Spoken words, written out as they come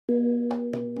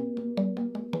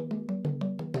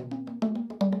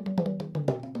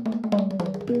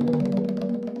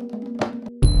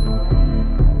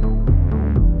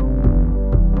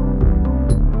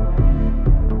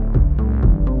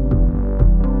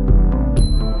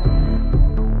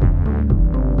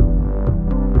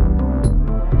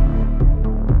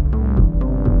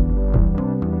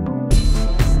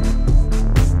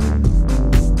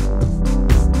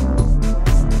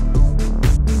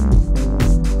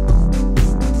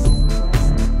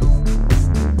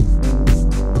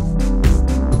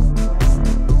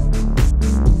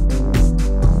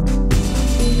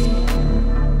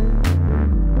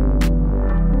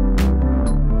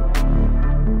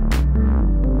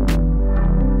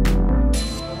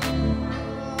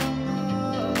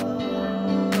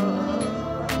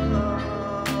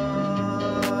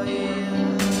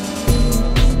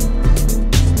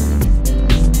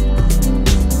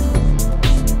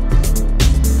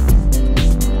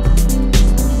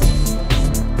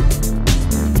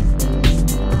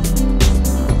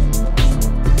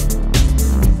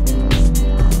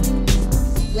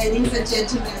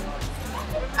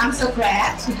so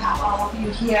glad to have all of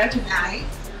you here tonight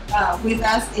with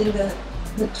us in the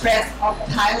dress of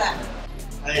Thailand.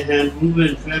 Thailand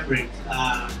woven fabrics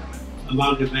are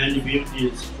among the many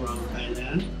beauties from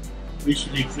Thailand, which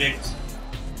reflects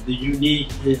the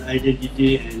unique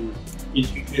identity and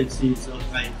intricacies of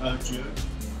Thai culture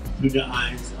to the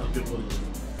eyes of the world.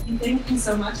 Thank you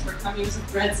so much for coming to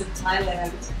Threads of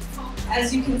Thailand.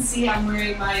 As you can see, I'm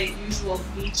wearing my usual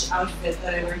beach outfit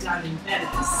that I wear down in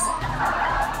Venice.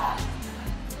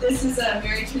 This is a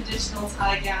very traditional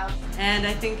Thai gown. And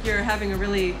I think you're having a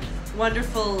really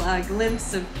wonderful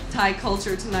glimpse of Thai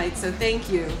culture tonight, so thank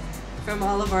you from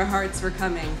all of our hearts for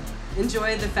coming.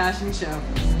 Enjoy the fashion show.